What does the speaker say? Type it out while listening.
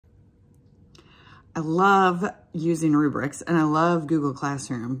I love using rubrics and I love Google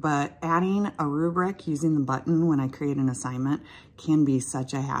Classroom, but adding a rubric using the button when I create an assignment can be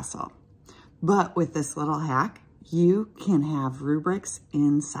such a hassle. But with this little hack, you can have rubrics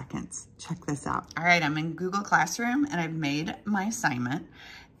in seconds. Check this out. All right, I'm in Google Classroom and I've made my assignment,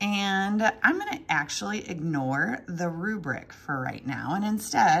 and I'm gonna actually ignore the rubric for right now. And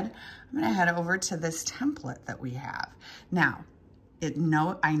instead, I'm gonna head over to this template that we have. Now,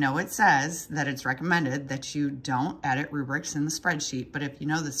 I know it says that it's recommended that you don't edit rubrics in the spreadsheet, but if you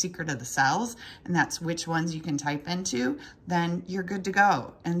know the secret of the cells, and that's which ones you can type into, then you're good to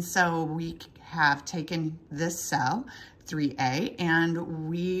go. And so we have taken this cell, 3A, and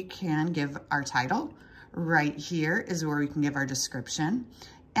we can give our title. Right here is where we can give our description.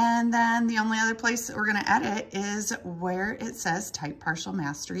 And then the only other place that we're gonna edit is where it says type partial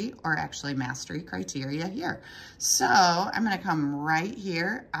mastery, or actually mastery criteria here. So I'm gonna come right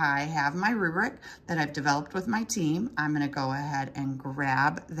here. I have my rubric that I've developed with my team. I'm gonna go ahead and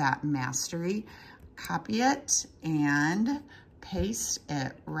grab that mastery, copy it, and paste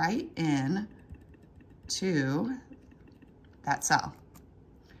it right in to that cell.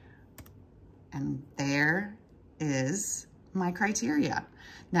 And there is my criteria.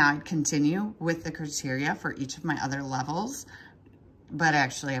 Now I'd continue with the criteria for each of my other levels, but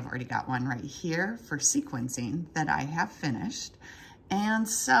actually I've already got one right here for sequencing that I have finished. And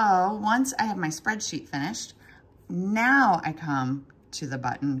so once I have my spreadsheet finished, now I come to the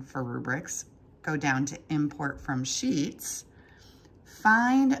button for rubrics, go down to import from sheets,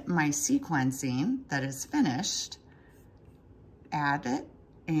 find my sequencing that is finished, add it,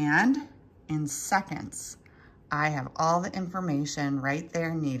 and in seconds, I have all the information right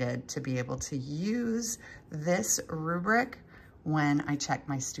there needed to be able to use this rubric when I check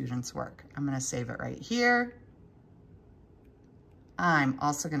my students' work. I'm gonna save it right here. I'm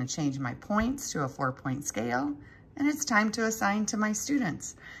also gonna change my points to a 4-point scale, and it's time to assign to my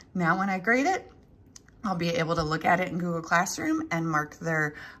students. Now when I grade it, I'll be able to look at it in Google Classroom and mark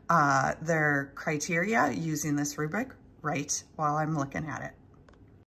their criteria using this rubric right while I'm looking at it.